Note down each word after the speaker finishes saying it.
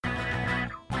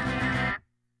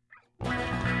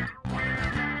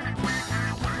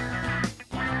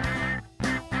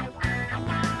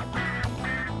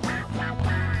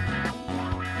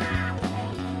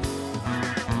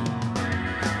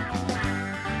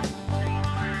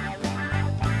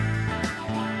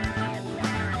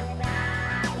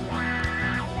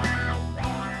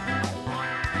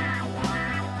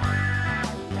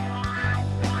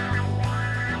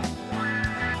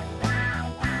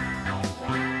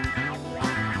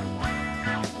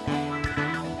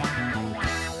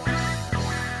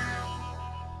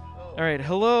All right,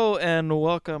 hello and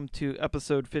welcome to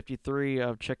episode 53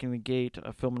 of Checking the Gate,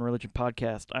 a film and religion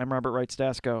podcast. I'm Robert Wright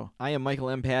Stasko, I am Michael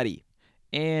M. Patty.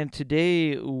 and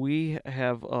today we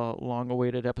have a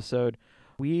long-awaited episode.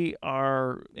 We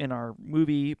are in our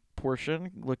movie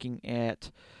portion looking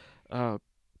at, God,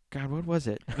 what was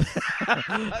it?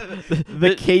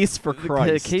 The Case for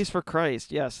Christ. The Case for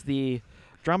Christ, yes. The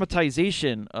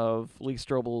dramatization of Lee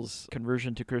Strobel's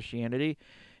conversion to Christianity.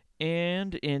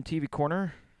 And in TV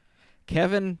Corner,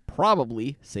 Kevin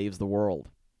Probably Saves the World,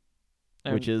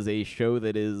 which is a show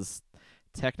that is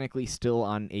technically still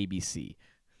on ABC.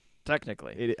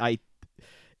 Technically.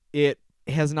 It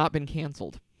has not been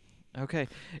canceled. Okay.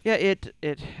 Yeah,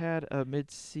 it had a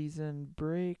mid-season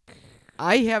break.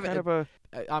 I have Kind of a...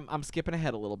 I'm skipping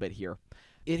ahead a little bit here.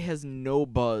 It has no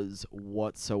buzz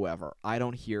whatsoever. I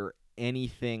don't hear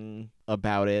anything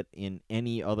about it in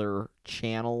any other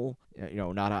channel,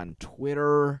 not on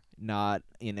Twitter, not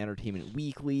in Entertainment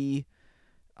Weekly.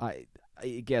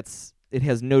 It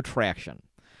has no traction.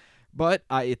 But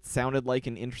it sounded like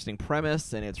an interesting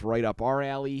premise, and it's right up our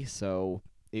alley, so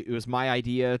it was my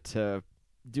idea to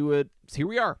do it. So here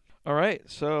we are. All right,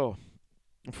 so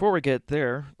before we get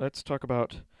there, let's talk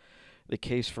about The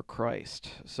Case for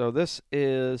Christ. So this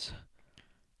is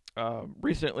a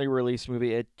recently released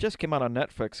movie. It just came out on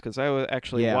Netflix because I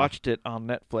actually watched it on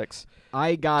Netflix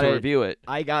to review it.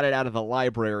 I got it out of the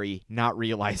library, not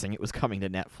realizing it was coming to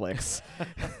Netflix.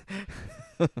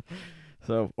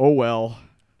 So, oh well.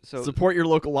 So support your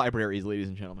local libraries, ladies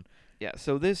and gentlemen. Yeah,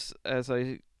 so this, as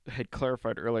I had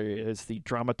clarified earlier, is the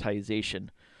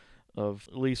dramatization of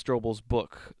Lee Strobel's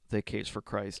book, The Case for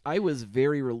Christ. I was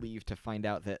very relieved to find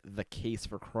out that The Case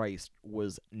for Christ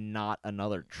was not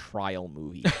another trial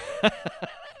movie.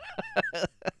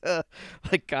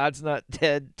 Like God's Not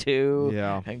Dead 2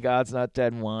 Yeah. and God's Not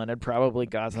Dead 1 and probably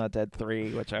God's Not Dead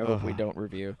 3, which I hope we don't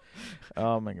review.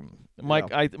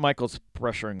 Michael's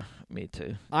pressuring me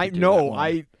to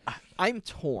I'm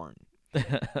torn.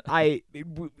 Do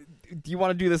you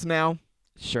want to do this now?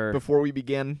 Sure. Before we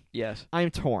begin? Yes.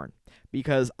 I'm torn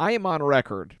because I am on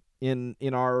record in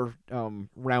our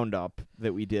roundup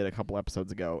that we did a couple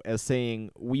episodes ago as saying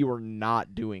we were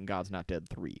not doing God's Not Dead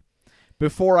 3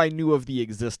 before I knew of the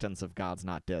existence of God's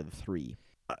Not Dead 3.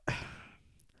 I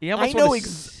know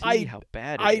how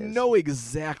bad it is. I know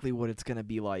exactly what it's going to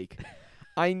be like.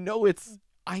 I know it's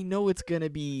going to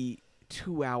be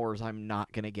 2 hours I'm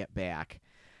not going to get back.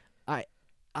 I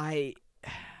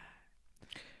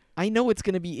know it's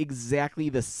going to be exactly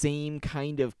the same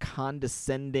kind of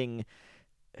condescending,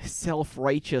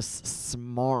 self-righteous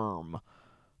smarm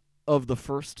of the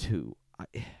first two.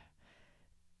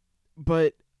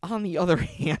 But on the other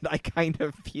hand, I kind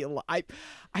of feel I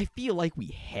feel like we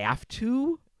have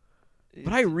to,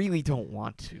 but I really don't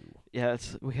want to. Yeah,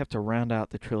 we have to round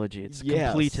out the trilogy. It's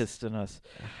Yes. completist in us.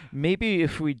 Maybe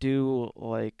if we do,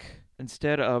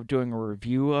 instead of doing a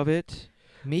review of it,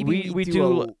 Maybe we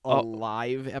do a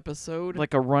live episode,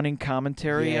 like a running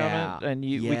commentary on it, and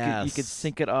you could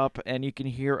sync it up, and you can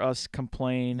hear us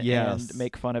complain and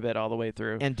make fun of it all the way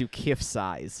through. and do Kiff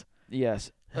size.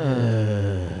 Yes.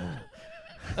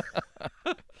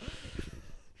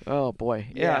 Oh boy.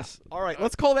 Yeah. Yes. All right,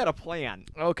 let's call that a plan.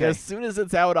 Okay. As soon as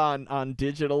it's out on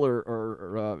digital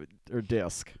or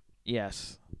disc.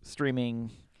 Yes. Streaming,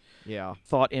 Yeah.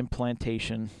 thought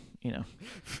implantation.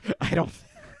 I don't.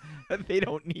 They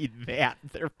don't need that.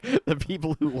 The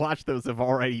people who watch those have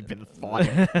already been thought.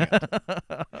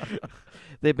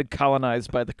 They've been colonized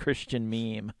by the Christian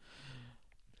meme.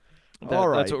 All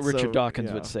right, That's what Richard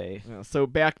Dawkins would say. Yeah, so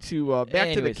back to The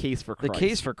Anyways, Case for Christ. The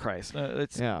Case for Christ.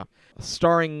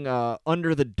 Starring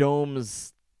Under the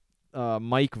Dome's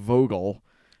Mike Vogel.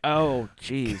 Oh,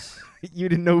 jeez. You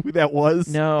didn't know who that was?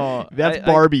 No. That's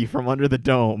Barbie from Under the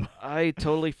Dome. I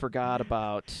totally forgot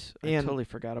about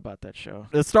that show.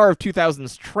 The star of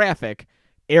 2000's Traffic,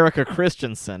 Erica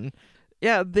Christensen.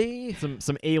 Yeah,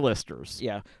 Some A-listers.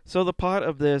 Yeah. So the plot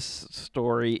of this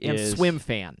story And is Swim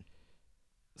Fan.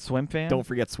 Swim Fan? Don't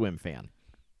forget Swim Fan.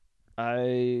 I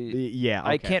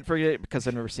Okay. can't forget it because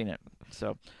I've never seen it.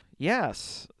 So,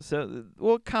 yes. So,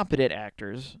 competent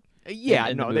actors.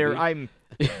 in the they're movie.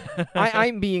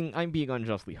 I'm being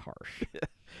unjustly harsh.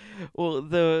 Well,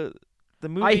 the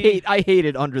movie I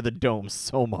hated Under the Dome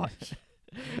so much.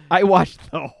 I watched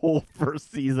the whole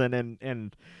first season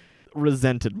and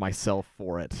resented myself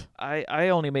for it. I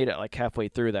only made it like halfway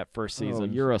through that first season.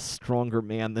 Oh, you're a stronger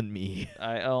man than me.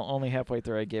 Only halfway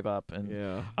through I gave up, and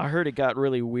Yeah. I heard it got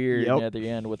really weird Yep. at the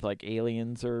end with like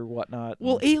aliens or whatnot.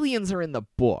 Well, aliens are in the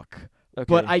book, okay.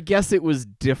 but I guess it was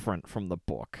different from the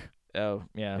book. Oh,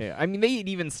 yeah. Yeah, I mean, they had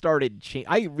even started.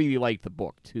 I really liked the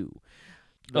book too,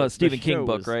 Stephen King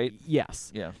book, right?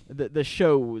 Yes. Yeah. The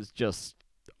show was just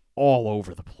all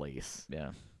over the place.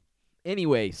 Yeah.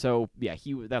 Anyway, so yeah,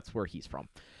 that's where he's from.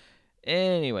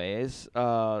 Anyways,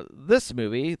 this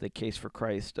movie, The Case for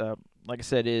Christ, like I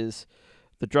said, is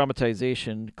the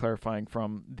dramatization, clarifying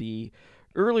from the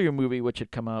earlier movie which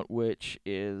had come out, which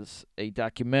is a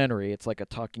documentary. It's like a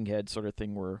talking head sort of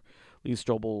thing where Lee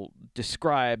Strobel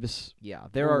describes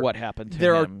what happened to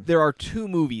him. There are two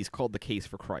movies called The Case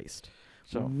for Christ.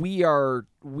 So we are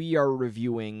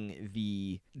reviewing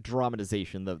the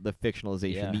dramatization, the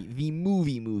fictionalization, the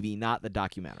movie, not the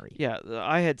documentary. Yeah,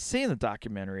 I had seen the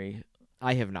documentary.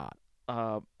 I have not.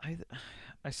 I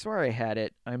swear I had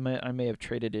it. I may have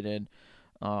traded it in.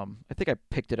 I think I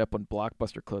picked it up when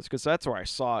Blockbuster closed because that's where I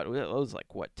saw it. It was like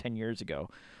 10 years ago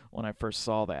when I first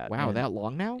saw that. Wow, that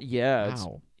long now? Yeah.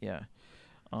 Wow. Yeah.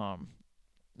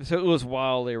 So it was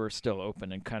while they were still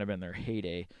open and kind of in their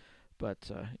heyday.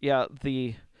 But yeah,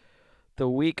 the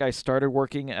week I started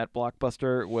working at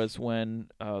Blockbuster was when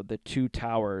the Two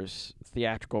Towers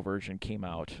theatrical version came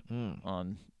out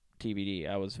on DVD.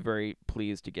 I was very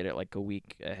pleased to get it like a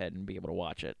week ahead and be able to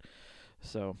watch it.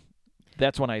 So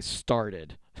that's when I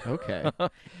started. Okay.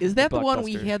 Is that the one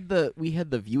we had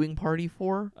the viewing party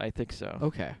for? I think so.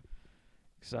 Okay.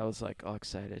 So I was like all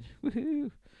excited.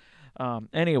 Woohoo.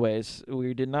 Anyways,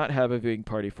 we did not have a viewing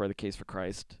party for The Case for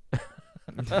Christ.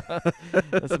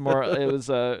 That's more. It was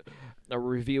a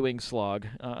reviewing slog.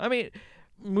 I mean,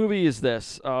 movie is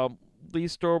this. Lee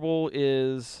Strobel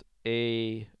is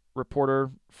a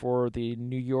reporter for the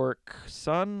New York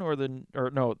Sun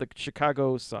the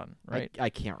Chicago Sun, right? I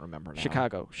can't remember now.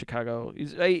 Chicago.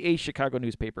 He's a Chicago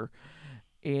newspaper,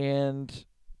 and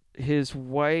his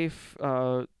wife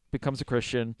becomes a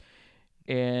Christian,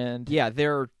 and yeah,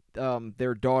 their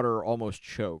daughter almost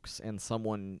chokes, and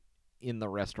someone in the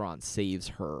restaurant saves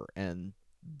her, and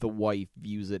the wife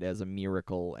views it as a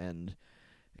miracle and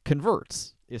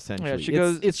converts. Essentially, yeah, she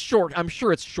goes. It's short. I'm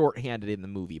sure it's shorthanded in the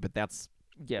movie, but that's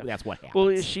what happens.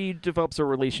 Well, she develops a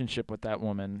relationship with that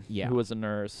woman who was a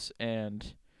nurse,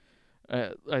 and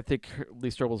I think Lee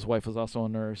Strobel's wife was also a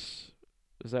nurse.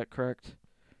 Is that correct?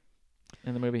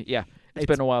 In the movie, yeah. It's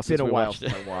been a while since I watched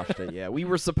it. Yeah, we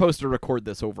were supposed to record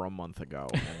this over a month ago.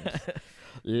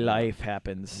 And, life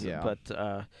happens. Yeah.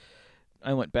 But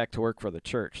I went back to work for the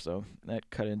church, so that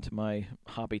cut into my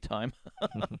hobby time.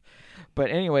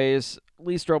 But anyways,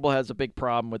 Lee Strobel has a big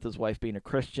problem with his wife being a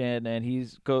Christian, and he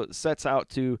sets out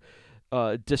to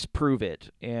disprove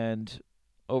it. And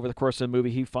over the course of the movie,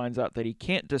 he finds out that he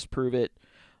can't disprove it,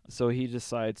 so he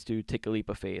decides to take a leap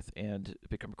of faith and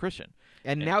become a Christian.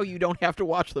 And now you don't have to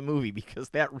watch the movie because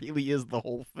that really is the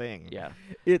whole thing. Yeah.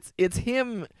 It's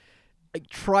him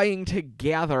trying to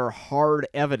gather hard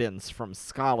evidence from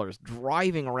scholars,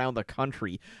 driving around the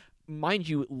country, mind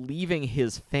you, leaving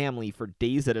his family for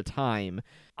days at a time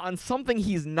on something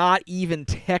he's not even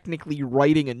technically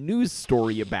writing a news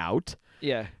story about.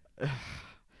 Yeah.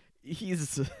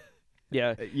 He's...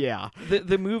 Yeah. Yeah.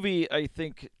 The movie, I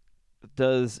think,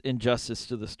 does injustice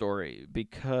to the story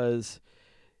because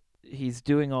he's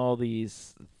doing all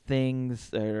these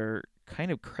things that are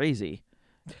kind of crazy.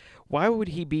 Why would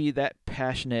he be that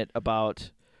passionate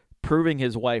about proving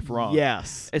his wife wrong?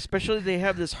 Yes. Especially they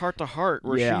have this heart-to-heart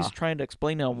where she's trying to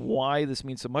explain to him why this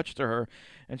means so much to her.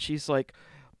 And she's like,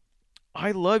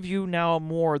 I love you now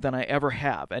more than I ever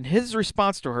have. And his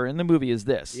response to her in the movie is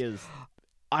this.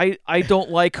 I don't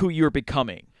like who you're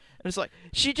becoming. And it's like,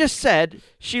 she just said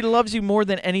she loves you more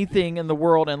than anything in the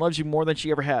world and loves you more than she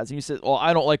ever has. And you said, well,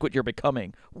 I don't like what you're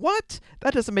becoming. What?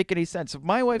 That doesn't make any sense. If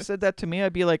my wife said that to me,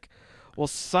 I'd be like, well,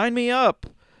 sign me up.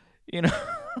 You know,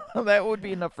 that would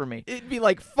be enough for me. It'd be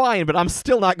like, fine, but I'm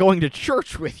still not going to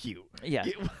church with you. Yeah.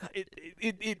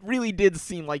 It really did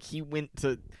seem like he went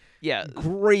to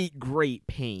great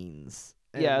pains.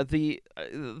 Yeah,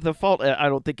 the fault, I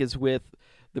don't think, is with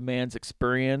the man's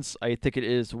experience. I think it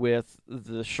is with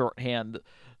the shorthand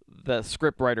the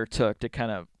scriptwriter took to kind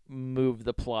of move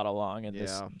the plot along in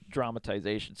this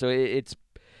dramatization. So it's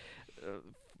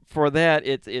for that,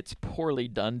 it's poorly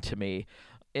done to me.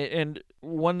 And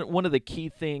one of the key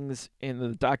things in the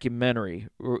documentary,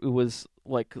 it was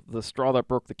like the straw that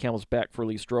broke the camel's back for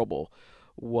Lee Strobel,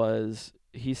 was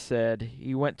he said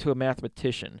he went to a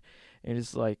mathematician and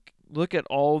he's like, look at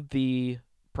all the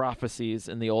prophecies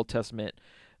in the Old Testament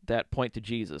that point to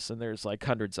Jesus, and there's like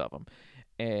hundreds of them.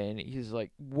 And he's like,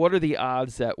 what are the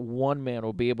odds that one man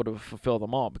will be able to fulfill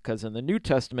them all? Because in the New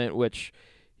Testament, which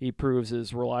he proves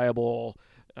is reliable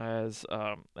as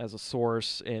a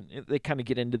source, and they kind of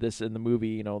get into this in the movie,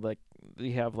 you know, like they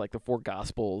have like the four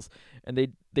Gospels, and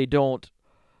they don't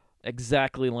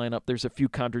exactly line up. There's a few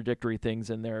contradictory things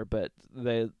in there, but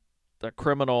the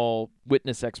criminal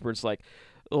witness experts like,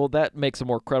 well, that makes a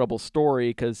more credible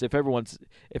story because if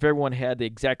everyone had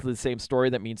exactly the same story,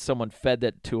 that means someone fed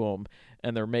that to them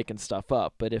and they're making stuff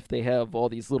up. But if they have all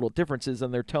these little differences,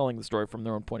 then they're telling the story from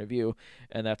their own point of view,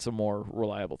 and that's a more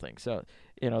reliable thing. So,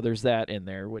 there's that in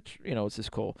there, which, is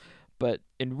just cool. But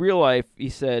in real life, he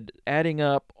said, adding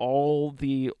up all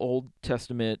the Old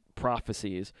Testament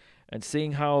prophecies and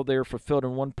seeing how they're fulfilled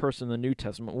in one person in the New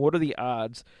Testament, what are the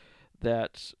odds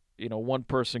that one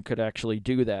person could actually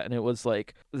do that? And it was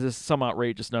like this some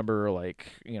outrageous number, like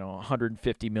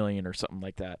 150 million or something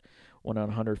like that. 1 on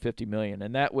 150 million,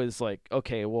 and that was like,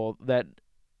 okay, well,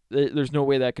 there's no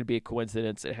way that could be a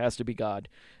coincidence. It has to be God,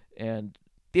 and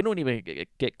they don't even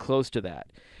get close to that.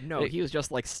 No, he was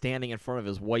just like standing in front of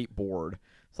his whiteboard.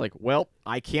 It's like, well,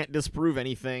 I can't disprove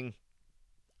anything.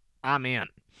 I'm in.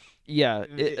 Yeah,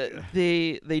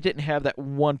 they didn't have that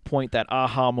one point, that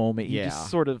aha moment. He just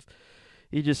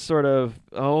sort of,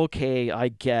 okay, I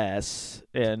guess,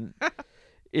 and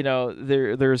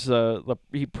there's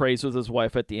he prays with his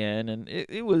wife at the end, and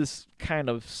it was kind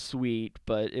of sweet,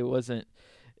 but it wasn't.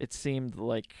 It seemed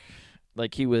like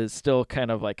he was still kind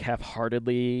of like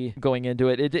half-heartedly going into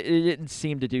it. It didn't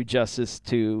seem to do justice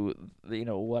to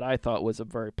what I thought was a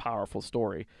very powerful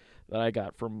story that I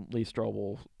got from Lee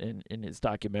Strobel in his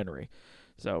documentary.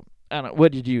 So I don't know.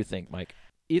 What did you think, Mike?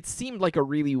 It seemed like a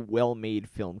really well-made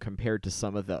film compared to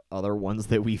some of the other ones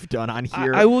that we've done on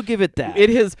here. I will give it that.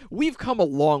 We've come a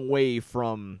long way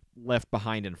from Left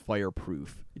Behind and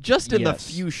Fireproof, just in the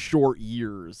few short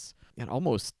years. And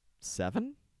almost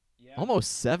 7? Yeah.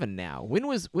 Almost 7 now. When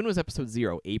was episode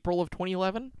 0? April of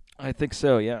 2011? I think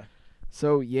so, yeah.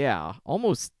 So, yeah,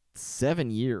 almost 7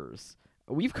 years.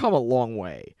 We've come a long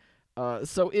way.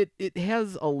 So it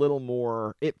has a little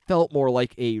more... It felt more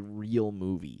like a real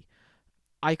movie.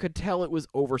 I could tell it was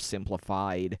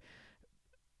oversimplified,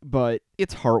 but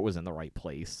its heart was in the right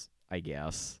place, I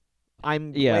guess.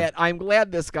 I'm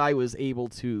glad this guy was able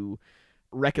to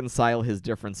reconcile his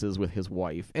differences with his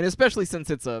wife, and especially since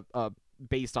it's a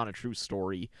based on a true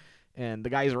story, and the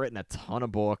guy's written a ton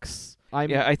of books.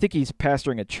 I think he's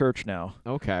pastoring a church now.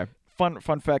 Okay. Fun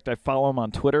fact, I follow him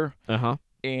on Twitter. Uh-huh.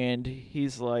 And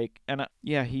he's like,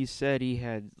 he said he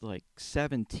had like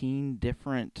 17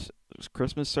 different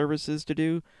Christmas services to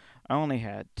do. I only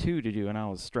had 2 to do, and I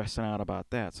was stressing out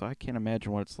about that. So I can't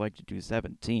imagine what it's like to do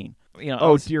 17.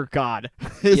 Dear God,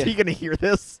 is he gonna hear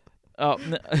this? Oh,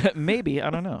 maybe. I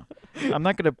don't know. I'm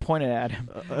not going to point it at him.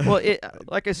 Well,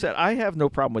 like I said, I have no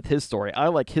problem with his story. I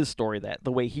like his story,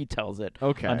 the way he tells it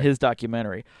on his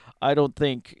documentary. I don't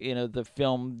think the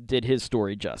film did his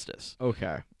story justice.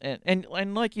 Okay.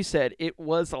 And like you said, it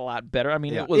was a lot better. I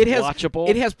mean, it was watchable.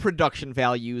 It has production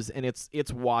values, and it's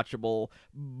watchable,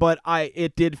 but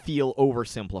it did feel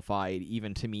oversimplified,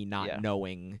 even to me, not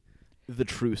knowing the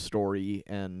true story.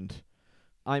 And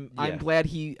I'm glad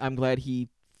he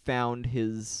found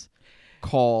his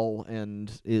call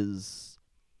and is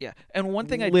and one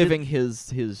thing living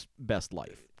his best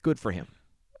life. Good for him.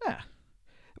 Yeah.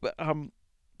 But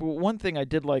one thing I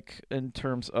did like in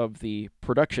terms of the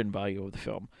production value of the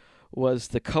film was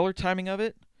the color timing of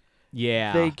it.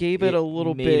 Yeah. They gave it a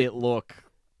little bit. Made it look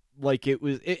like it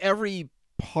was every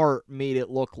part made it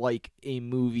look like a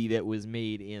movie that was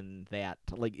made in that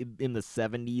like in the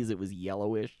 70s. It was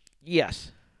yellowish.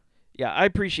 Yes. Yeah, I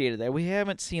appreciated that. We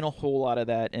haven't seen a whole lot of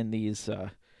that in these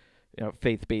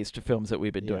faith-based films that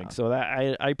we've been doing. So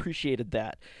that I appreciated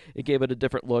that. It gave it a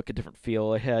different look, a different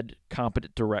feel. It had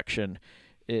competent direction.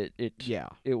 It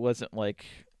wasn't like,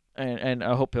 and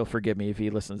I hope he'll forgive me if he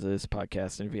listens to this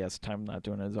podcast and if he has time not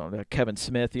doing his own. Kevin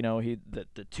Smith, the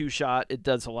 2-shot, it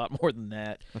does a lot more than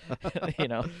that.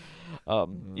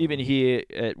 Even he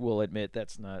will admit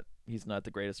he's not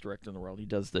the greatest director in the world. He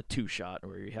does the 2-shot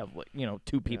where you have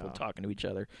 2 people talking to each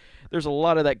other. There's a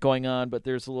lot of that going on, but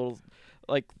there's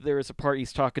a part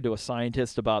he's talking to a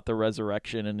scientist about the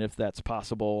resurrection and if that's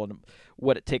possible and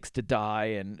what it takes to die,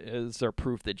 and is there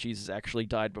proof that Jesus actually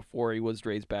died before he was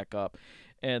raised back up.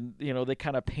 And they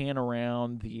kind of pan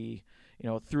around the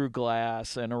through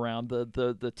glass and around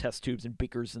the test tubes and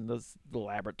beakers in the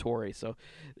laboratory. So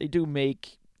they do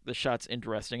make the shots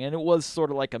interesting, and it was sort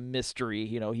of like a mystery.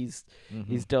 He's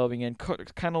delving in,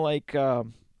 kind of like the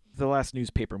last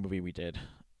newspaper movie we did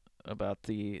about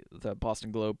the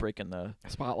Boston Globe breaking the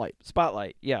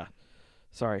Spotlight. Yeah,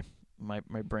 sorry, my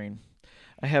brain.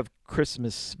 I have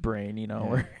Christmas brain.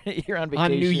 Where you're on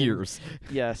vacation on New Year's.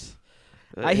 Yes.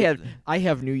 I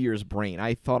have New Year's brain.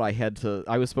 I thought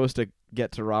I was supposed to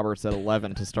get to Roberts at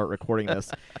 11 to start recording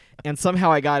this, and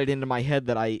somehow I got it into my head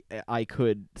that I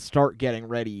could start getting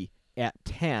ready at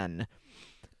 10.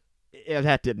 Yeah,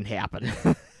 that didn't happen.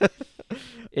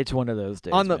 It's one of those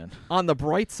days, on man. the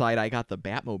bright side, I got the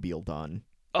Batmobile done.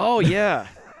 Oh, yeah.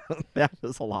 That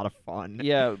was a lot of fun.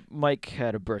 Yeah, Mike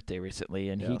had a birthday recently,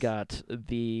 and he Yes. got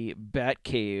the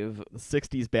Batcave, The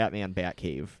 60s Batman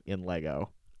Batcave in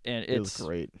Lego. and It was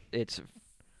great. it's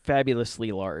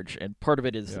fabulously large, and part of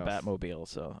it is the Yes. Batmobile,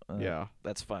 so Yeah.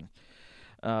 that's fun.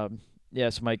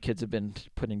 Yes, my kids have been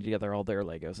putting together all their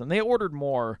Legos, and they ordered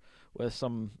more with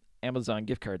some Amazon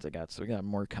gift cards I got, so we got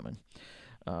more coming.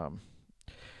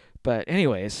 But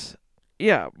anyways,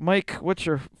 yeah, Mike, what's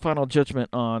your final judgment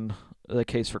on the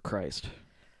Case for Christ?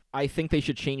 I think they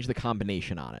should change the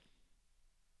combination on it.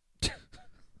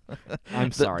 I'm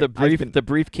The- sorry. The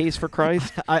briefcase for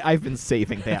Christ? I've been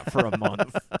saving that for a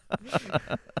month.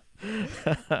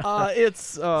 It's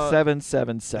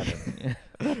 777.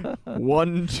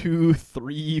 1, 2,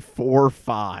 3, 4,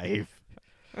 5.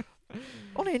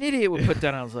 Only an idiot would put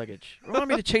that on his luggage. You want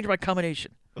me to change my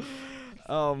combination?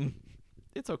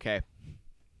 It's okay.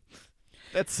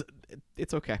 It's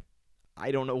okay.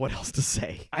 I don't know what else to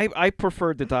say. I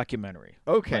preferred the documentary.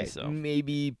 Okay, myself.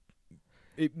 maybe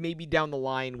down the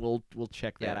line we'll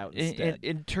check that out instead.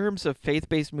 In terms of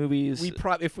faith-based movies,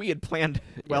 If we had planned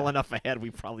well enough ahead, we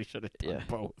probably should have done Yeah.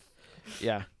 both.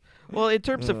 yeah. Well, in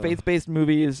terms of Ugh. faith-based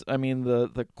movies, I mean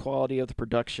the quality of the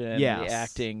production, Yes. the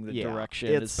acting, the Yeah. direction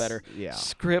is It's- better. Yeah.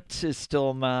 Script is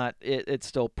still not. It's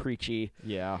still preachy,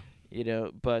 Yeah.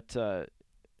 But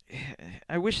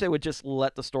I wish they would just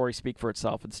let the story speak for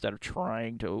itself instead of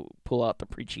trying to pull out the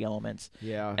preachy elements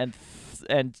Yeah. and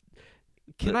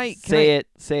Can say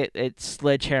it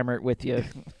sledgehammer it with you.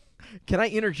 Can I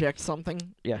interject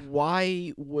something? Yeah.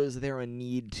 Why was there a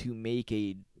need to make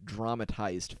a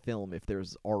dramatized film if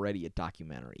there's already a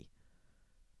documentary?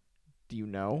 Do you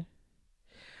know?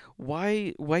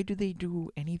 Why do they do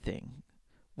anything?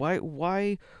 Why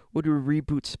would we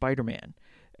reboot Spider-Man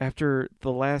after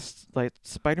the last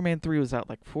Spider-Man 3 was out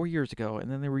 4 years ago,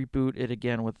 and then they reboot it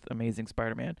again with Amazing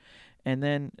Spider-Man, and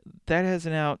then that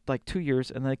hasn't out 2 years,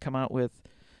 and they come out with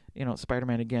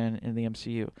Spider-Man again in the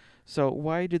MCU. So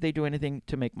why do they do anything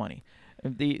to make money?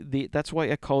 And that's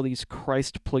why I call these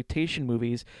Christploitation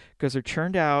movies, because they're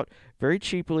churned out very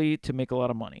cheaply to make a lot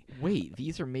of money. Wait,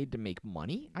 these are made to make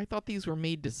money? I thought these were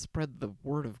made to spread the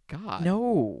word of God.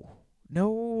 No.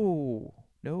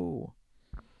 Wow.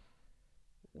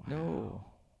 No.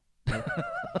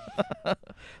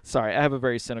 Sorry, I have a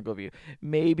very cynical view.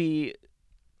 Maybe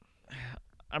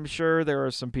I'm sure there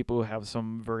are some people who have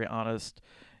some very honest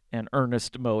and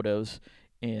earnest motives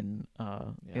in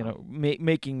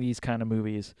making these kind of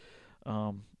movies.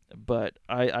 But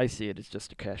I see it as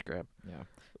just a cash grab. Yeah.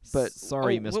 But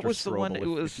sorry, what Mr. was the one? Strobel, It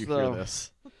if was you hear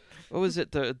this. What was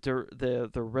it?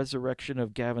 The resurrection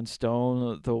of Gavin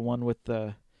Stone, the one with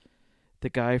the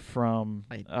guy from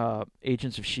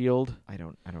Agents of S.H.I.E.L.D. I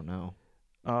don't know.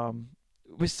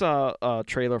 We saw a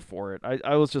trailer for it.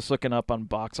 I was just looking up on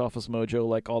Box Office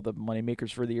Mojo, all the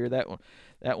moneymakers for the year.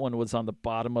 That one was on the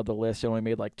bottom of the list. It only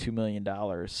made $2 million.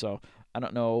 So I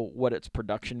don't know what its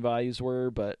production values were,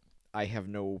 but I have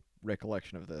no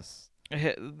recollection of this.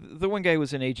 the one guy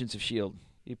was in Agents of S.H.I.E.L.D.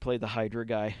 He played the Hydra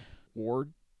guy.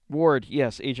 Ward?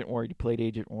 Yes, Agent Ward. He played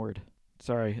Agent Ward.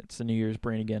 Sorry, it's the New Year's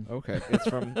brain again. Okay. It's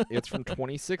from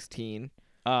 2016.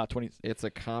 20. It's a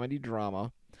comedy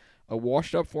drama. A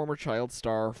washed-up former child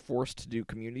star forced to do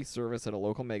community service at a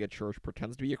local megachurch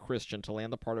pretends to be a Christian to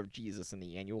land the part of Jesus in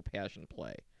the annual Passion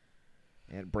Play.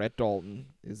 And Brett Dalton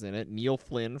is in it. Neil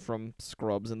Flynn from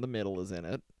Scrubs in the Middle is in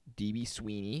it. D.B.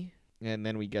 Sweeney. And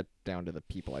then we get down to the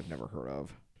people I've never heard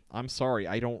of. I'm sorry,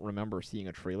 I don't remember seeing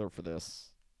a trailer for this.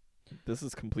 This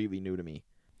is completely new to me.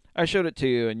 I showed it to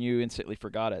you, and you instantly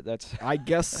forgot it. That's I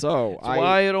guess so.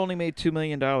 why it only made $2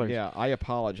 million. Yeah, I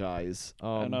apologize.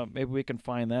 I don't know. Maybe we can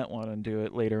find that one and do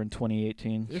it later in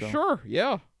 2018. Yeah, so. sure,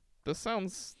 yeah. This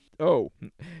sounds...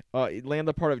 land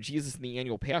the part of Jesus in the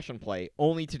annual Passion Play,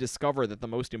 only to discover that the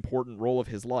most important role of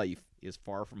his life is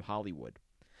far from Hollywood.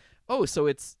 Oh,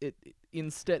 so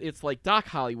instead it's like Doc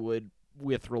Hollywood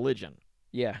with religion.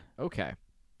 Yeah. Okay.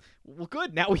 Well,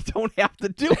 good. Now we don't have to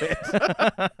do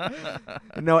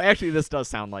it. No, actually, this does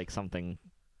sound like something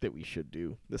that we should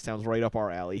do. This sounds right up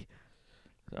our alley.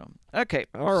 So okay.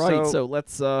 All right, so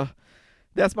let's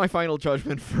that's my final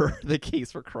judgment for The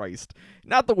Case for Christ.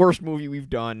 Not the worst movie we've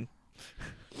done.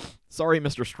 Sorry,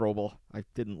 Mr. Strobel. I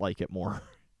didn't like it more.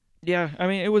 Yeah, I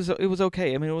mean it was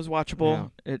okay. I mean it was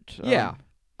watchable. Yeah. It Yeah.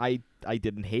 I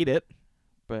didn't hate it.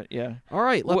 But yeah. All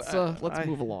right, Well, let's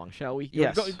move along, shall we?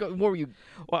 Yes. What were you?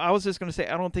 Well, I was just going to say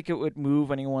I don't think it would move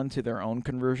anyone to their own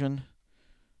conversion.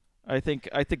 I think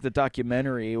the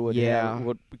documentary would Yeah.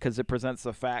 because it presents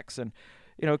the facts, and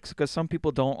because some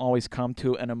people don't always come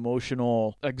to an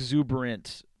emotional,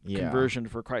 exuberant conversion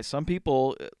for Christ. Some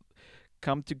people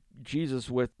come to Jesus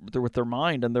with their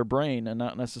mind and their brain, and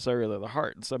not necessarily their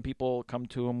heart. And some people come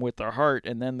to him with their heart,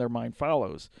 and then their mind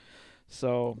follows.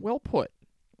 So Well put.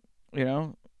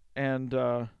 And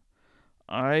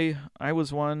I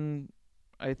was one.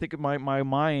 I think my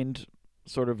mind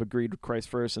sort of agreed with Christ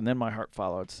first, and then my heart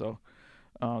followed. So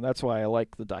that's why I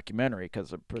like the documentary,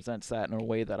 because it presents that in a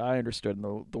way that I understood,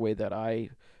 and the way that I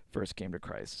first came to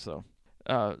Christ. So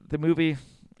the movie,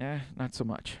 not so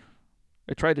much.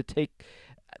 I tried to take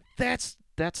that's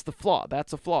the flaw.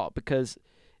 That's a flaw, because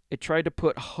it tried to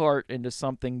put heart into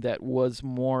something that was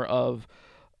more of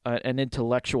an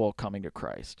intellectual coming to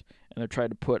Christ, and they tried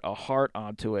to put a heart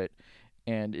onto it,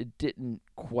 and it didn't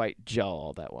quite gel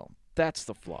all that well. That's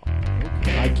the flaw.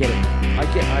 I get it.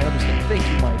 I understand. Thank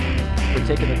you, Mike, for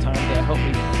taking the time to help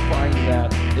me find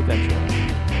that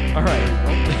eventually. All right.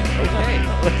 Okay.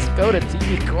 Let's go to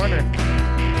TV Corner.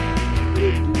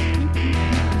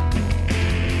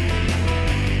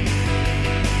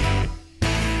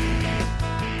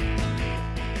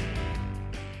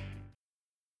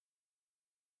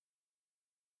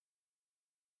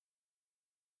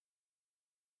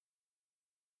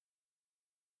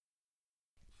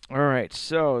 All right,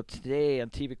 so today on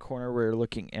TV Corner, we're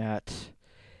looking at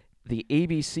the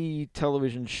ABC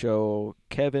television show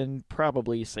Kevin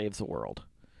Probably Saves the World.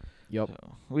 Yep.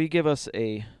 So, will you give us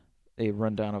a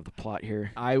rundown of the plot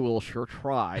here? I will sure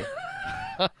try.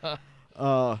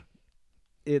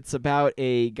 It's about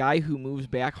a guy who moves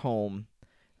back home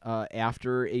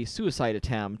after a suicide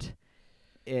attempt,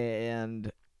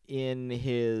 and in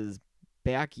his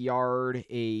backyard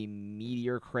a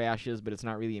meteor crashes, but it's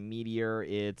not really a meteor.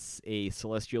 It's a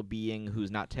celestial being who's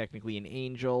not technically an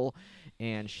angel,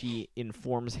 and she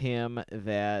informs him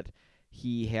that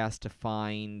he has to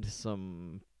find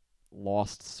some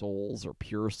lost souls or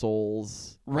pure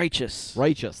souls. Righteous,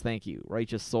 thank you.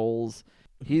 Righteous souls.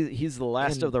 He's the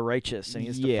last of the righteous, and he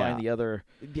has to find the other.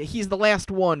 He's the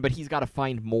last one, but he's got to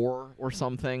find more or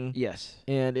something. Yes.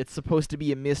 And it's supposed to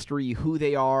be a mystery who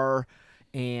they are,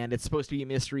 and it's supposed to be a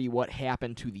mystery what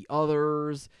happened to the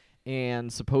others,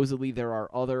 and supposedly there are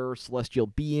other celestial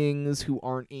beings who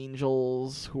aren't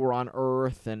angels who are on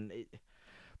Earth, and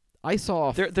I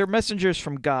saw... They're messengers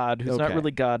from God, who's not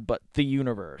really God, but the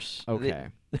universe. Okay.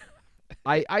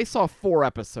 I saw 4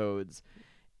 episodes,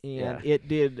 and it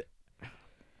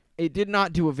did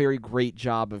not do a very great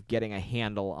job of getting a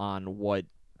handle on what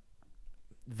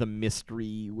the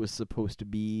mystery was supposed to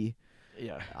be.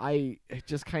 Yeah. I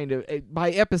just kind of... By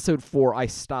episode 4, I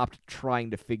stopped trying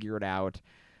to figure it out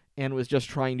and was just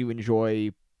trying to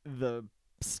enjoy the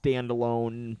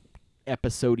standalone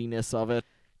episodiness of it.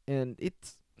 And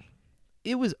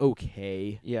it was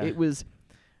okay. Yeah. It was...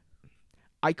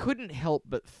 I couldn't help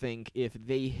but think if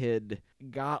they had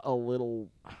got a little...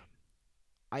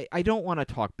 I don't want to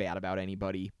talk bad about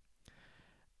anybody.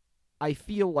 I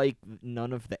feel like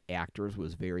none of the actors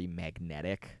was very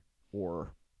magnetic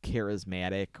or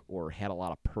charismatic or had a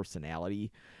lot of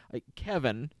personality. Like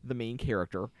Kevin, the main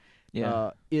character,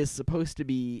 is supposed to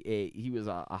be he was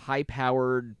a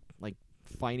high-powered like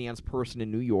finance person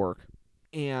in New York,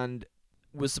 and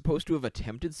was supposed to have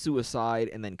attempted suicide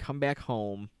and then come back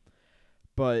home,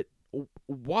 but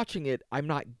watching it, I'm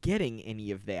not getting any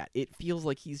of that. It feels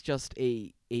like he's just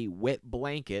a wet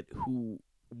blanket who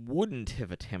wouldn't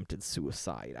have attempted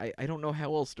suicide. I don't know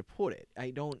how else to put it.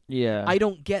 I don't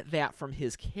get that from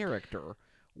his character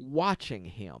watching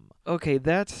him. Okay,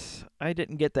 I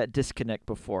didn't get that disconnect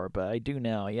before, but I do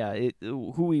now. Yeah,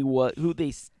 who he was, who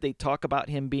they talk about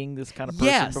him being this kind of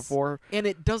person before, and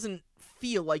it doesn't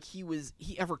feel like he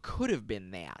ever could have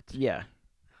been that. Yeah.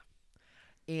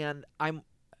 And I'm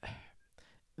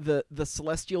the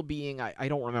celestial being, I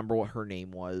don't remember what her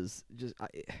name was, just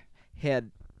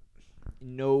had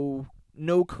no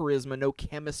charisma, no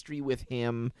chemistry with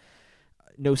him,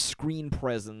 no screen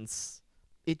presence.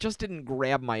 It just didn't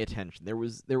grab my attention. There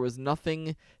was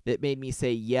nothing that made me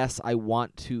say, yes, I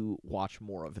want to watch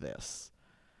more of this.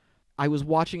 I was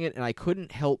watching it and I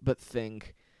couldn't help but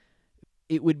think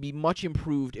it would be much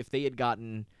improved if they had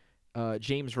gotten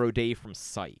James Roday from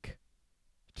Psych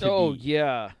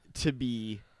to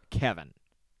be Kevin.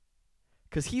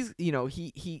 Because he's,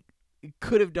 he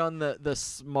could have done the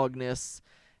smugness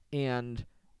and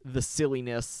the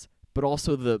silliness, but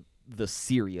also the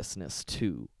seriousness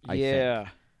too, I think.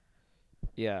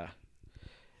 Yeah,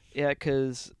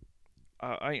 because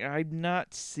I've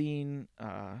not seen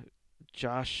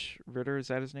Josh Ritter. Is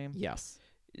that his name? Yes.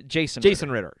 Jason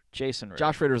Jason Ritter. Jason Ritter.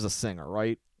 Josh Ritter's a singer,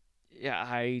 right? Yeah,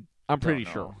 I'm pretty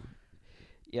don't sure. know.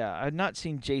 Yeah, I've not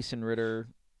seen Jason Ritter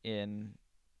in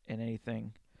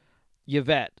anything.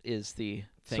 Yvette is the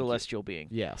Thank you. celestial being.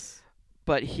 Yes.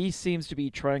 But he seems to be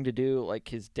trying to do like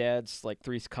his dad's like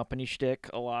Three's Company shtick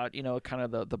a lot, kind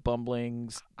of the bumbling,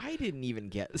 I didn't even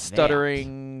get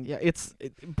stuttering, that.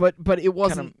 Yeah, but it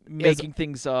wasn't kind of making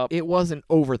things up. It wasn't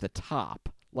over the top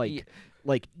Yeah.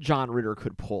 like John Ritter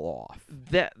could pull off.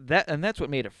 And that's what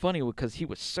made it funny because he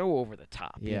was so over the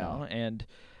top, Yeah. and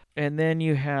then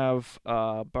you have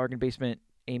Bargain Basement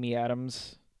Amy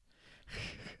Adams.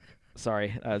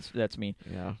 Sorry, that's me.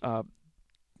 Yeah.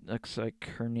 Looks like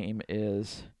her name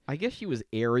is I guess she was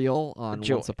Ariel on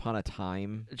Jo- Once Upon a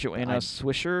Time. Joanna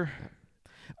Swisher.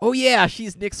 Oh yeah,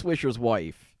 she's Nick Swisher's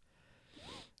wife.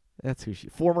 That's who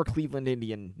former Cleveland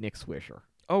Indian Nick Swisher.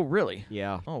 Oh, really?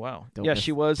 Yeah. Oh, wow. Don't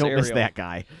she was Don't Ariel. miss that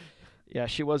guy. Yeah,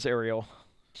 she was Ariel.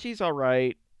 She's all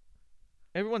right.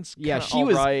 Everyone's Yeah, kinda she all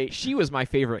was right. she was my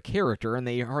favorite character, and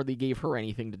they hardly gave her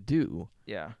anything to do.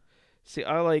 Yeah. See,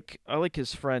 I like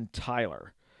his friend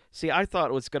Tyler. See, I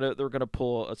thought they were gonna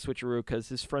pull a switcheroo because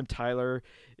his friend Tyler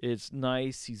is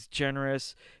nice. He's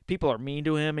generous. People are mean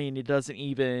to him, and he doesn't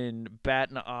even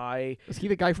bat an eye. Is he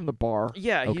the guy from the bar?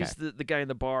 Yeah, Okay. he's the guy in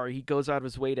the bar. He goes out of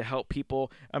his way to help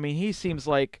people. I mean, he seems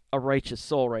like a righteous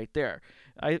soul right there.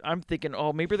 I'm thinking,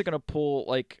 oh, maybe they're gonna pull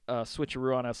like a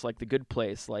switcheroo on us, like The Good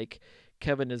Place. Like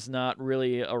Kevin is not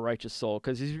really a righteous soul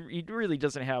because he really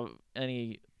doesn't have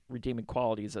any redeeming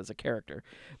qualities as a character.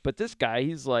 But this guy,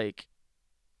 he's like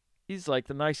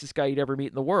the nicest guy you'd ever meet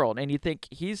in the world, and you think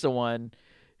he's the one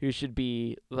who should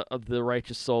be the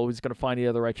righteous soul who's going to find the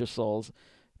other righteous souls.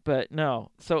 But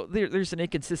no. So there's an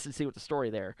inconsistency with the story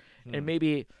there. And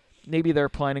maybe they're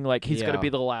planning like he's going to Yeah. be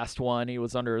the last one. He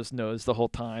was under his nose the whole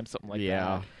time, something like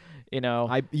Yeah.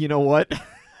 that. You know what?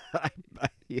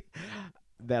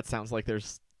 That sounds like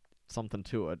there's something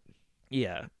to it.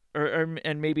 Yeah.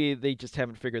 And maybe they just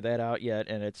haven't figured that out yet,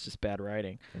 and it's just bad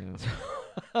writing.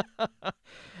 Yeah.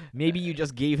 Maybe you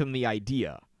just gave him the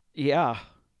idea. Yeah.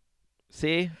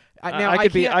 See? I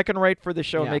I can write for the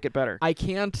show and Yeah. make it better. I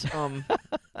can't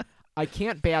I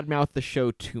can't badmouth the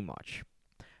show too much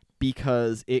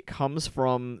because it comes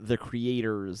from the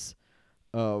creators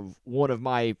of one of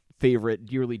my favorite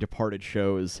dearly departed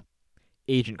shows,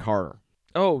 Agent Carter.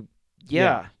 Oh,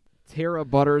 yeah. Tara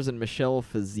Butters and Michelle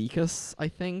Fazekas, I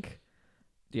think,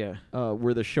 Yeah.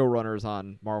 were the showrunners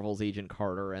on Marvel's Agent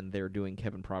Carter, and they're doing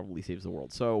Kevin Probably Saves the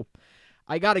World. So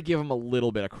I got to give them a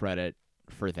little bit of credit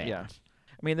for that. Yeah.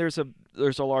 I mean, there's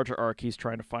a larger arc. He's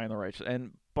trying to find the righteous,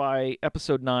 and by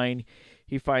episode 9,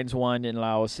 he finds one in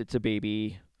Laos. It's a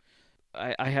baby.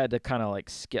 I had to kind of like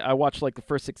skip. I watched like the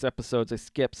first 6 episodes. I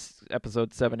skipped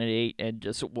episode 7 and 8, and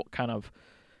just kind of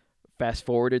fast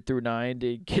forwarded through 9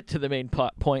 to get to the main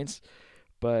plot points.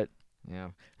 But Yeah.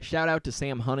 Shout out to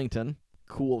Sam Huntington,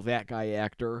 cool that guy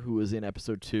actor who was in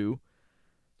episode 2.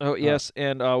 oh yes,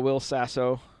 and Will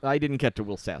Sasso. I didn't get to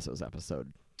Will Sasso's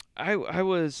episode. I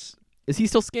was Is he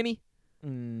still skinny?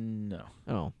 no.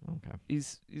 Oh, okay.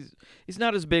 He's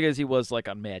not as big as he was like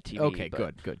on Mad TV. Okay,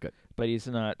 but, good. But he's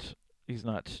not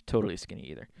totally skinny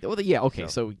either. Well, yeah, okay,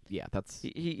 So- so yeah, that's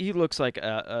He looks like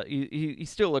he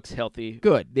still looks healthy,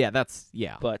 good.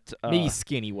 Yeah. but Maybe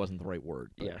skinny wasn't the right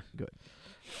word. But yeah. good.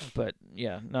 but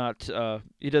yeah, not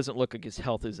he doesn't look like his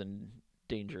health is in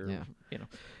danger. Yeah.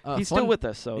 He's fun, still with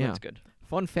us, so yeah. that's good.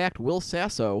 Fun fact: Will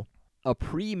Sasso, a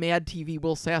pre-Mad TV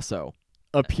Will Sasso,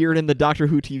 appeared in the Doctor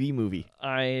Who TV movie.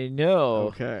 I know.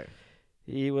 Okay.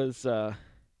 He was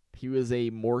He was a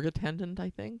morgue attendant, I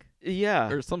think, yeah.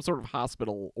 or some sort of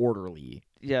hospital orderly.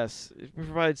 Yes, it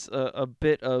provides a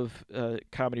bit of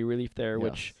comedy relief there,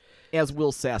 which Yes. as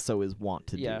Will Sasso is wont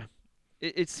to yeah,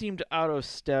 do. it seemed out of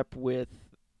step with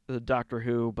the Doctor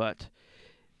Who, but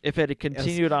if it had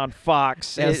continued on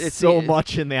Fox, As so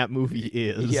much in that movie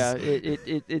is. Yeah,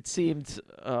 it seemed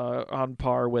on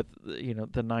par with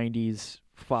the 90s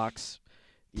Fox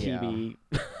TV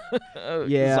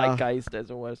Yeah. zeitgeist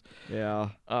as it was. Yeah.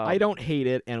 I don't hate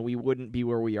it, and we wouldn't be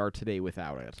where we are today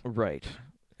without it. Right.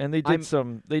 And they did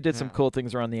some yeah. cool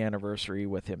things around the anniversary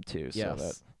with him too. So Yes.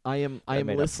 that I am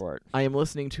made up for it. I am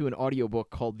listening to an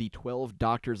audiobook called The 12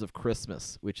 Doctors of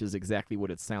Christmas, which is exactly what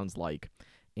it sounds like.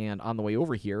 And on the way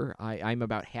over here, I'm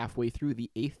about halfway through the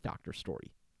 8th Doctor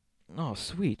story. Oh,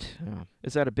 sweet. Yeah.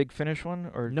 Is that a Big Finish one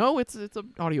or No, it's an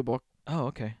audiobook. Oh,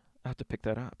 okay. I have to pick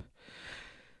that up.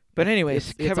 But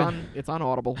anyways, Kevin, it's on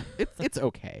Audible. It's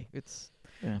okay. It's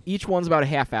Yeah. each one's about a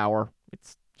half hour.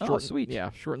 It's Oh, short, sweet.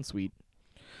 Yeah, short and sweet.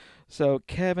 So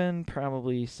Kevin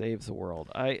probably saves the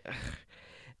world.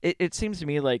 It seems to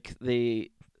me like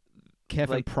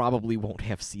Kevin like- probably won't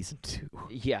have season 2.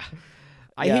 yeah.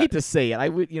 I Yeah. hate to say it. I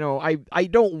would, I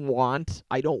don't want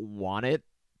it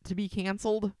to be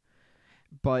canceled.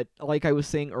 But like I was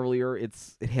saying earlier, it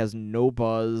has no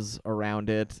buzz around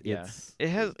it. Yeah. It's It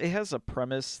has a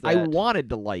premise that I wanted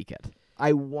to like it.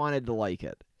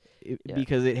 Yeah.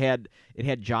 Because it had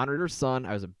John Ritter's son.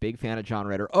 I was a big fan of John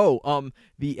Ritter. Oh,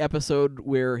 the episode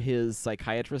where his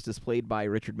psychiatrist is played by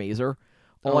Richard Mazer.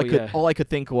 All I could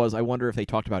think was, I wonder if they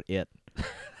talked about it.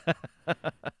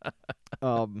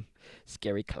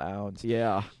 Scary clowns.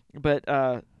 Yeah. But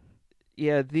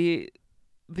yeah, the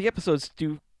episodes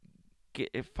do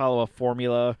follow a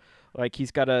formula. Like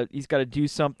he's got to do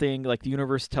something. Like the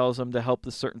universe tells him to help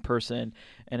this certain person,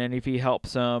 and then if he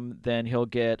helps him, then he'll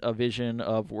get a vision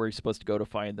of where he's supposed to go to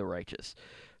find the righteous.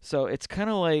 So it's kind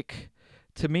of like,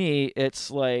 to me,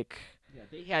 it's like Yeah,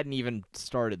 they hadn't even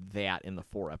started that in the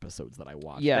 4 episodes that I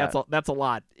watched. Yeah. That's a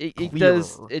lot. it clearer.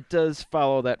 does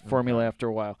follow that formula Okay. after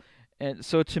a while. And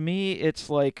so to me, it's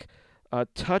like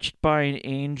Touched by an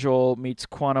Angel meets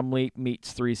Quantum Leap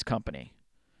meets Three's Company.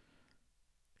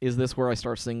 Is this where I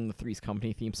start singing the Three's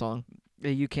Company theme song?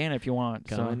 You can if you want.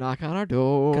 Come and So knock on our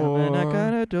door. come and knock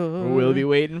on a door. We'll be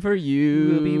waiting for you.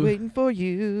 We'll be waiting for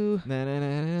you. Na, na,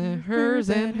 na, na, hers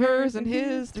and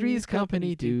his Three's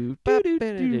Company. Do Ba- do do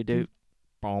ba- do do- do.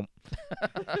 Boom.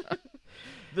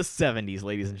 The 70s,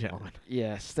 ladies and gentlemen.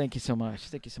 Yes, thank you so much.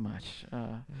 Thank you so much.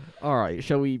 All right,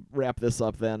 shall we wrap this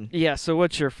up then? Yeah, so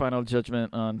what's your final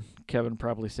judgment on Kevin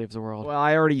Probably Saves the World? Well,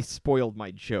 I already spoiled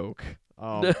my joke.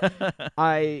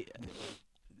 I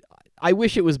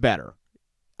wish it was better.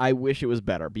 I wish it was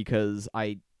better because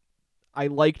I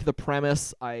liked the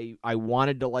premise. I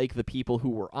wanted to like the people who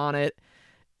were on it.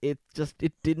 It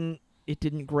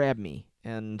didn't grab me,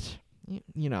 and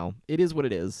it is what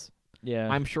it is. Yeah.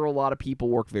 I'm sure a lot of people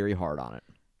work very hard on it.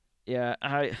 Yeah,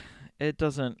 it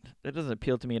doesn't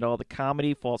appeal to me at all. The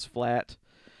comedy falls flat.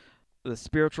 The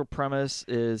spiritual premise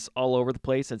is all over the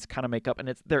place. It's kind of make up,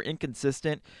 and they're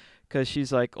inconsistent because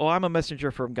she's like, "Oh, I'm a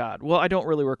messenger from God." Well, I don't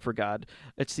really work for God.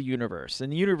 It's the universe,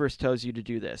 and the universe tells you to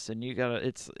do this, and you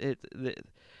gotta.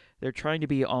 They're trying to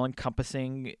be all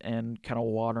encompassing and kind of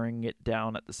watering it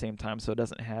down at the same time, so it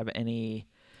doesn't have any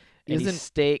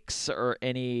stakes or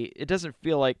any. It doesn't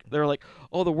feel like they're like,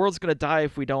 oh, the world's gonna die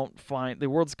if we don't find.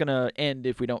 The world's gonna end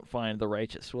if we don't find the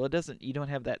righteous. Well, it doesn't. You don't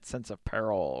have that sense of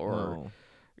peril or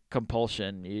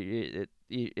compulsion.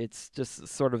 It's just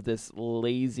sort of this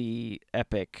lazy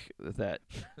epic that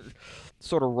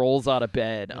sort of rolls out of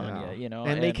bed on you.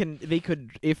 And they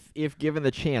could, if given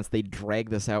the chance, they'd drag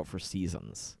this out for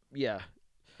seasons. Yeah.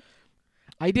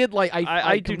 I did like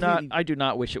I do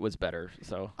not wish it was better.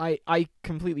 So I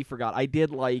completely forgot. I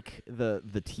did like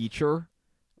the teacher,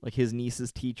 like his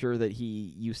niece's teacher that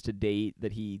he used to date,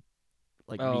 that he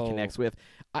reconnects with.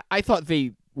 I thought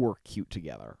they were cute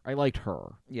together. I liked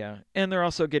her. Yeah, and they're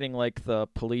also getting like the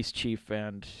police chief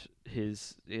and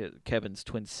his Kevin's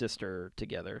twin sister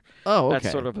together. Oh, okay.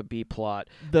 That's sort of a B plot.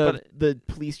 The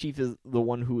police chief is the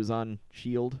one who was on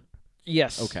S.H.I.E.L.D.?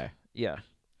 Yes. Okay. Yeah.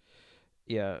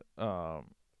 Yeah.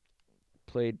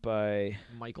 Played by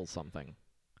Michael something.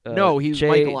 No, he was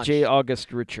Michael on J.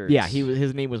 August Richards. Yeah,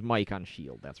 his name was Mike on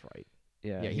S.H.I.E.L.D. That's right.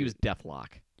 Yeah, he was Deathlock.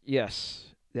 Yes,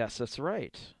 that's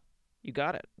right. You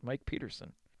got it, Mike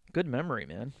Peterson. Good memory,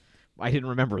 man. I didn't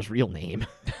remember his real name.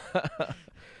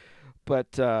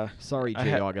 But sorry,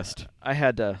 J. August. I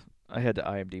had to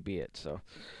IMDb it. So,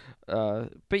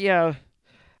 but yeah,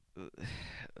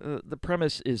 the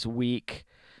premise is weak,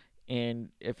 and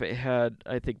if it had,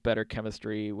 I think, better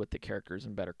chemistry with the characters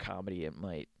and better comedy, it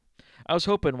might. I was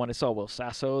hoping when I saw Will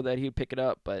Sasso that he'd pick it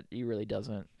up, but he really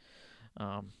doesn't.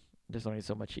 There's only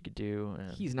so much he could do.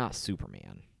 And he's not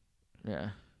Superman. Yeah.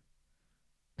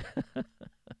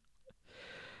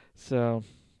 So,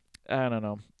 I don't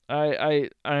know.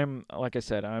 I'm like I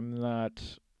said, I'm not.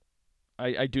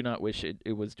 I do not wish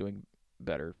it was doing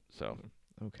better. So,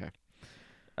 okay.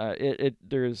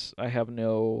 I have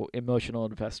no emotional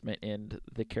investment in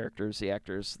the characters, the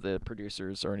actors, the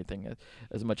producers, or anything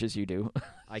as much as you do.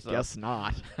 I guess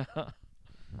not.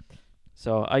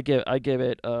 So I give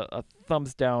it a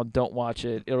thumbs down. Don't watch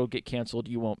it. It'll get canceled.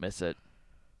 You won't miss it.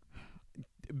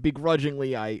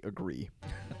 Begrudgingly, I agree.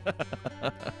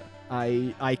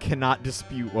 I cannot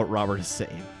dispute what Robert is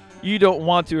saying. You don't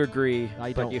want to agree,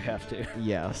 but don't. You have to.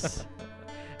 Yes.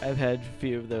 I've had a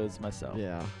few of those myself.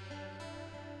 Yeah.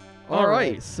 All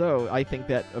right, so I think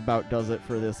that about does it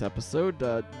for this episode.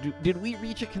 Did we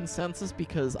reach a consensus?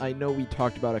 Because I know we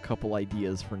talked about a couple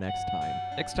ideas for next time.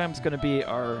 Next time's going to be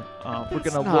our... we're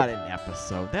That's gonna not an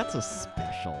episode. That's a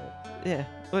special. Yeah.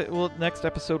 Well, next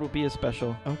episode will be a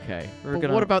special. Okay. We're But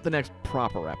gonna- what about the next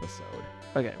proper episode?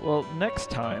 Okay, well, next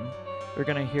time, you're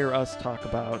going to hear us talk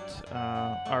about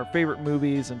our favorite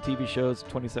movies and TV shows of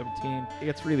 2017.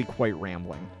 It's really quite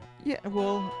rambling. Yeah,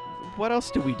 well, what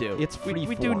else do we do? It's we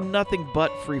do freeform. nothing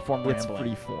but freeform It's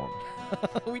rambling.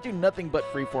 freeform. We do nothing but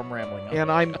freeform rambling.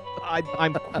 And I'm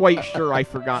quite sure I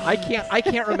forgot. I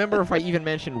can't remember if I even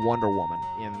mentioned Wonder Woman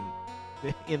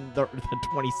in the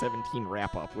 2017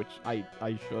 wrap up, which I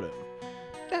should have.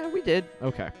 Yeah, we did.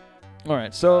 Okay. All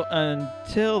right, so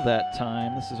until that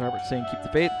time, this is Robert saying keep the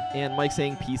faith. And Mike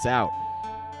saying peace out.